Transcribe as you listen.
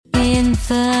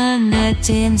Infinite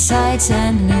insights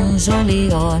and news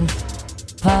only on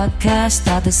Podcast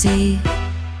Odyssey.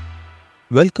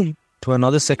 Welcome to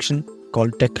another section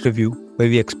called Tech Review, where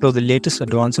we explore the latest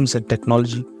advancements in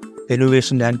technology,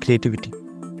 innovation, and creativity.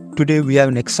 Today, we have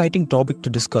an exciting topic to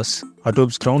discuss: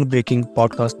 Adobe's groundbreaking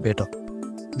podcast beta.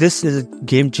 This is a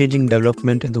game-changing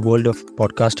development in the world of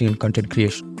podcasting and content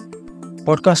creation.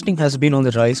 Podcasting has been on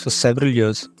the rise for several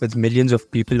years, with millions of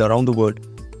people around the world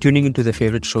tuning into their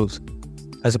favorite shows.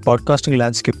 As the podcasting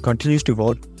landscape continues to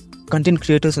evolve, content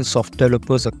creators and software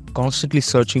developers are constantly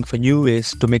searching for new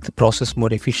ways to make the process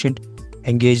more efficient,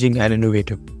 engaging, and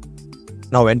innovative.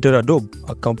 Now enter Adobe,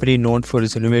 a company known for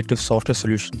its innovative software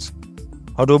solutions.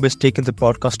 Adobe has taken the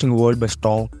podcasting world by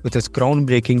storm with its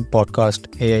groundbreaking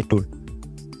podcast AI tool.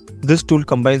 This tool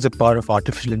combines the power of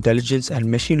artificial intelligence and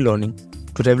machine learning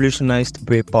to revolutionize the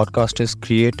way podcasters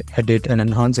create, edit, and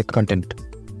enhance their content.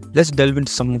 Let's delve into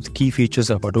some of the key features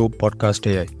of Adobe Podcast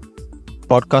AI.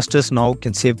 Podcasters now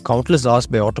can save countless hours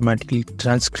by automatically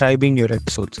transcribing your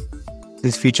episodes.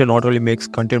 This feature not only makes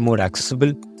content more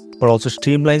accessible, but also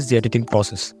streamlines the editing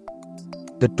process.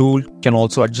 The tool can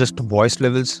also adjust voice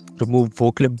levels, remove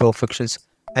vocal imperfections,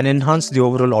 and enhance the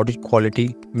overall audio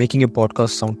quality, making your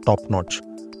podcast sound top-notch.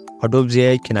 Adobe's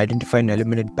AI can identify and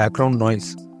eliminate background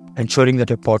noise, ensuring that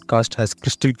your podcast has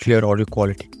crystal clear audio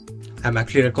quality. I'm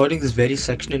actually recording this very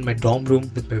section in my dorm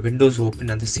room with my windows open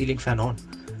and the ceiling fan on.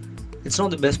 It's not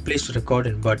the best place to record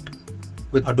in, but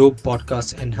with Adobe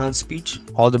Podcast's enhanced speech,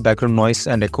 all the background noise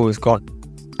and echo is gone,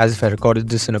 as if I recorded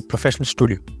this in a professional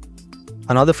studio.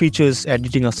 Another feature is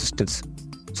editing assistance.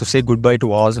 So say goodbye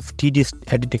to hours of tedious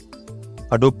editing.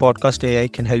 Adobe Podcast AI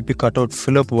can help you cut out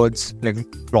fill-up words like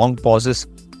long pauses,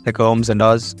 like ums and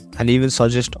ahs, and even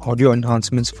suggest audio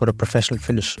enhancements for a professional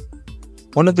finish.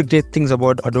 One of the great things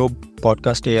about Adobe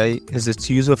Podcast AI is its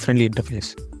user-friendly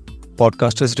interface.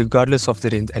 Podcasters, regardless of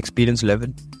their experience level,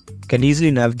 can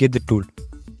easily navigate the tool.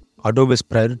 Adobe has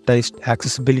prioritized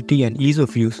accessibility and ease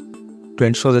of use to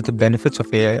ensure that the benefits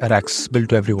of AI are accessible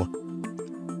to everyone.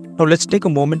 Now let's take a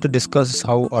moment to discuss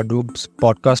how Adobe's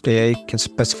Podcast AI can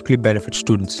specifically benefit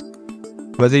students.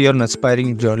 Whether you're an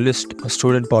aspiring journalist, a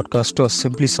student podcaster, or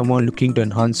simply someone looking to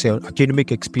enhance your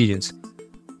academic experience,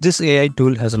 this AI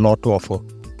tool has a lot to offer.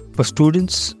 For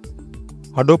students,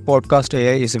 Adobe Podcast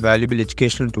AI is a valuable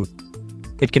educational tool.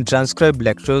 It can transcribe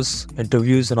lectures,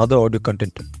 interviews, and other audio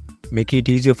content, making it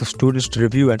easier for students to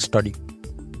review and study.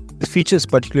 This feature is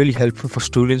particularly helpful for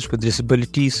students with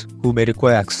disabilities who may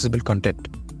require accessible content.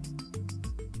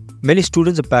 Many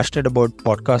students are passionate about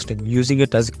podcasting, using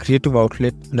it as a creative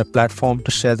outlet and a platform to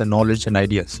share their knowledge and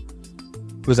ideas.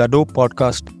 With Adobe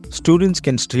Podcast, students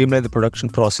can streamline the production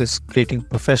process, creating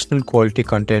professional quality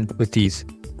content with ease.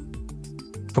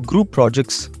 For group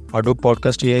projects, Adobe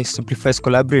Podcast AI simplifies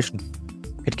collaboration.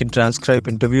 It can transcribe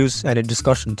interviews and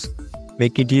discussions,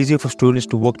 making it easier for students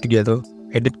to work together,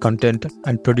 edit content,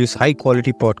 and produce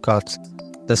high-quality podcasts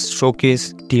that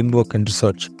showcase teamwork and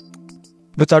research.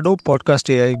 With Adobe Podcast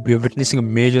AI, we are witnessing a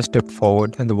major step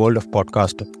forward in the world of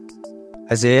podcasting.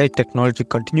 As AI technology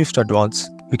continues to advance,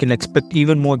 we can expect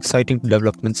even more exciting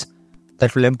developments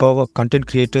that will empower content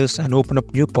creators and open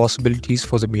up new possibilities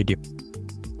for the medium.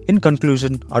 In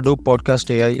conclusion, Adobe Podcast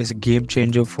AI is a game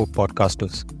changer for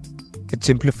podcasters. It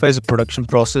simplifies the production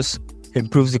process,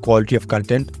 improves the quality of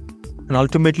content, and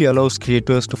ultimately allows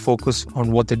creators to focus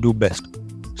on what they do best,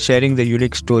 sharing their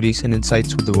unique stories and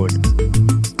insights with the world.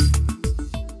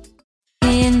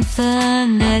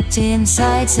 Infinite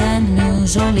insights and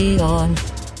news only on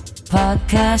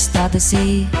Podcast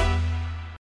Odyssey.